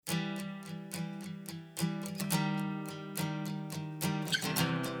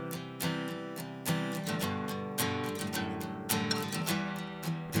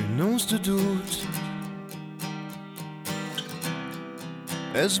une once de doute.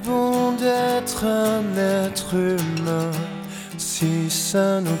 Est-ce bon d'être un être humain si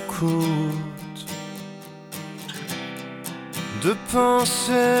ça nous coûte de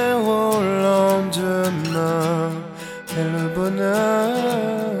penser au lendemain et le bonheur,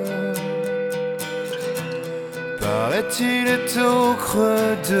 paraît-il, est au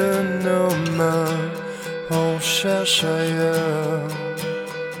creux de nos mains, on cherche ailleurs.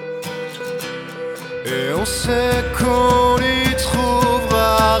 Et on sait qu'on y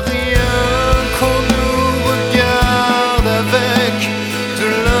trouvera rien, qu'on nous regarde avec de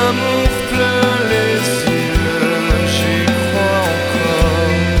l'amour plein les yeux. J'y crois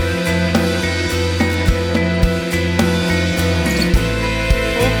encore.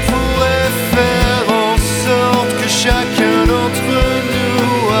 On pourrait faire en sorte que chacun d'entre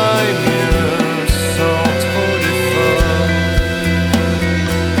nous aille mieux sans trop d'efforts.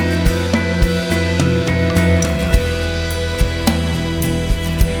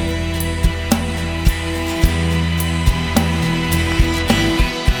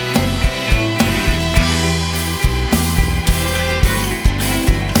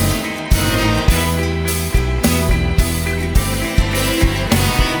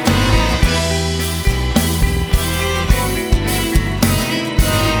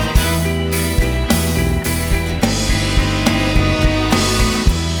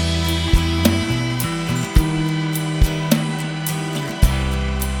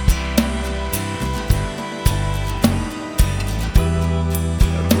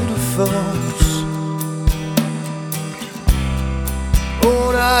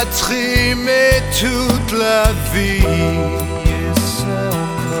 On a trimé toute la vie et c'est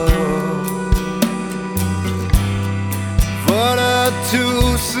encore. Voilà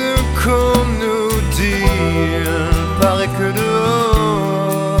tout ce qu'on nous dit. Il paraît que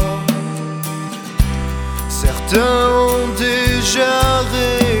dehors certains ont déjà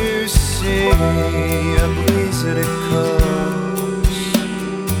réussi à briser les corps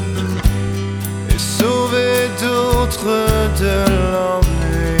et sauver d'autres de l'ennui.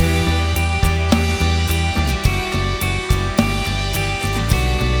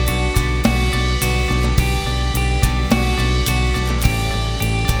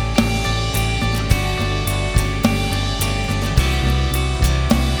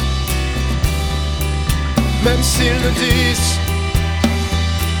 Même s'ils nous disent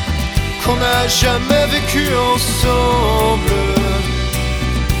qu'on n'a jamais vécu ensemble,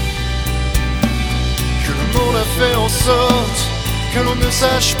 que le monde a fait en sorte que l'on ne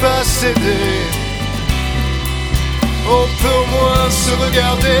sache pas s'aider, on peut au moins se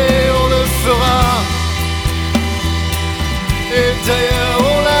regarder, on le fera. Et d'ailleurs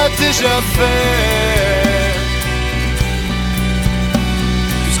on l'a déjà fait,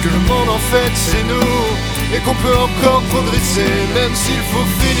 puisque le monde en fait c'est nous, et qu'on peut encore progresser, même s'il faut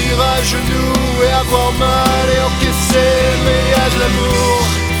finir à genoux et avoir mal et encaisser. Mais il y a de l'amour,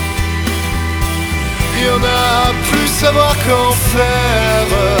 il y en a plus savoir qu'en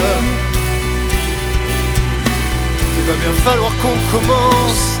faire. Il va bien falloir qu'on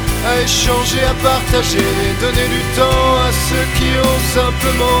commence à échanger, à partager, donner du temps à ceux qui ont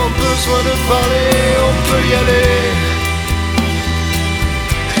simplement besoin de parler. On peut y aller,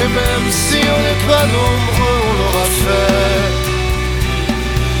 et même si on n'est pas nombreux, on l'aura fait.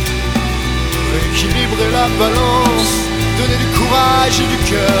 Rééquilibrer la balance, donner du courage et du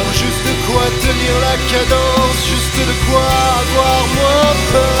cœur, juste de quoi tenir la cadence, juste de quoi avoir moins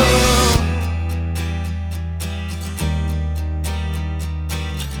peur.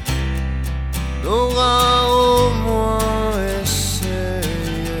 Nos